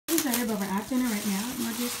later, but we're at dinner right now. And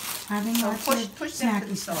we're just having lots of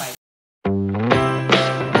snacky stuff.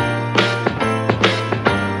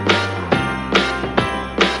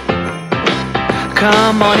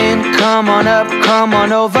 Come on in, come on up, come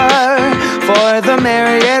on over for the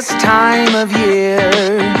merriest time of year.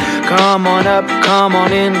 Come on up, come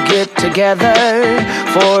on in, get together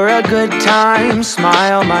for a good time,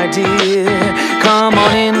 smile my dear. Come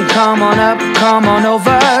on in, come on up, come on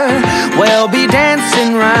over, we'll be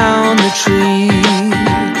dancing round the tree.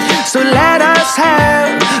 So let us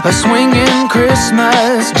have a swinging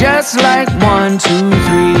Christmas, just like 1, 2, 3.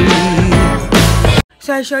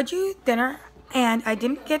 So I showed you dinner, and I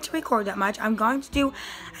didn't get to record that much. I'm going to do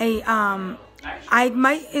a, I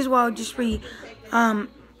might as well just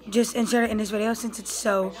just insert it in this video since it's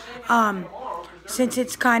so, since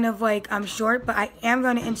it's kind of like, short, but I am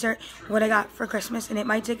going to insert what I got for Christmas, and it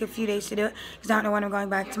might take a few days to do it, because I don't know when I'm going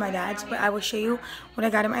back to my dad's, but I will show you what I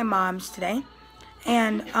got at my mom's today.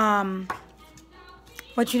 And,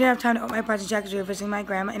 but you didn't have time to open my presents yet because we were visiting my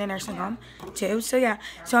grandma in a nursing home too. So yeah,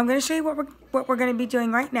 so I'm gonna show you what we're gonna be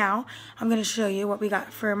doing right now. I'm gonna show you what we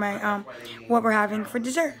got for my what we're having for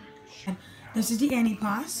dessert. This is the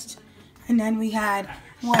antipasto, and then we had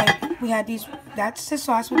these. That's the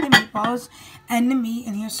sauce with the meatballs and the meat,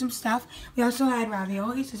 and here's some stuff. We also had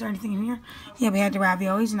raviolis. Is there anything in here? Yeah, we had the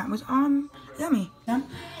raviolis, and that was yummy.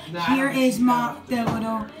 Here is the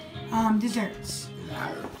little desserts.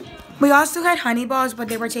 We also had honey balls, but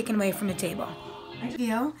they were taken away from the table.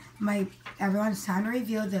 Everyone's time to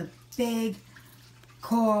reveal the big,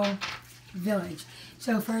 cool village.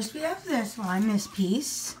 So first we have this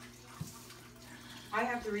piece. I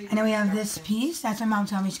have to read. And then we have this piece. That's my mom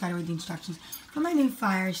telling me she's got to read the instructions for my new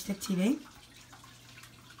Fire Stick TV.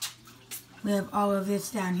 We have all of this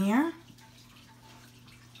down here.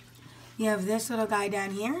 We have this little guy down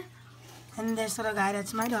here. And this little guy,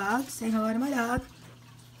 that's my dog. Say hello to my dog.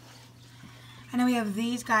 And then we have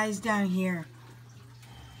these guys down here.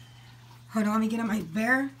 Hold on, let me get on my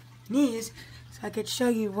bare knees so I could show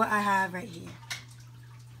you what I have right here.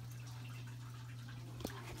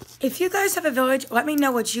 If you guys have a village, let me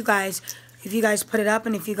know what if you guys put it up,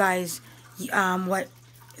 and if you guys, what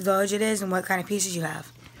village it is and what kind of pieces you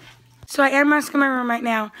have. So I am resting in my room right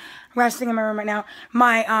now.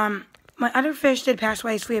 My other fish did pass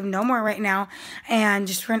away, so we have no more right now. And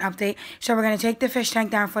just for an update, so we're going to take the fish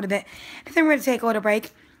tank down for a bit. And then we're going to take a little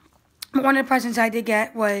break. But one of the presents I did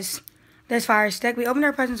get was this Fire Stick. We opened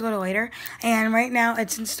our presents a little later, and right now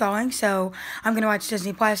it's installing. So I'm going to watch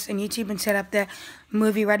Disney Plus and YouTube and set up the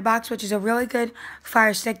movie Redbox, which is a really good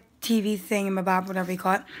Fire Stick TV thingamabob, whatever you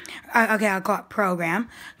call it. Okay, I'll call it program,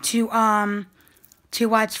 to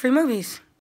watch free movies.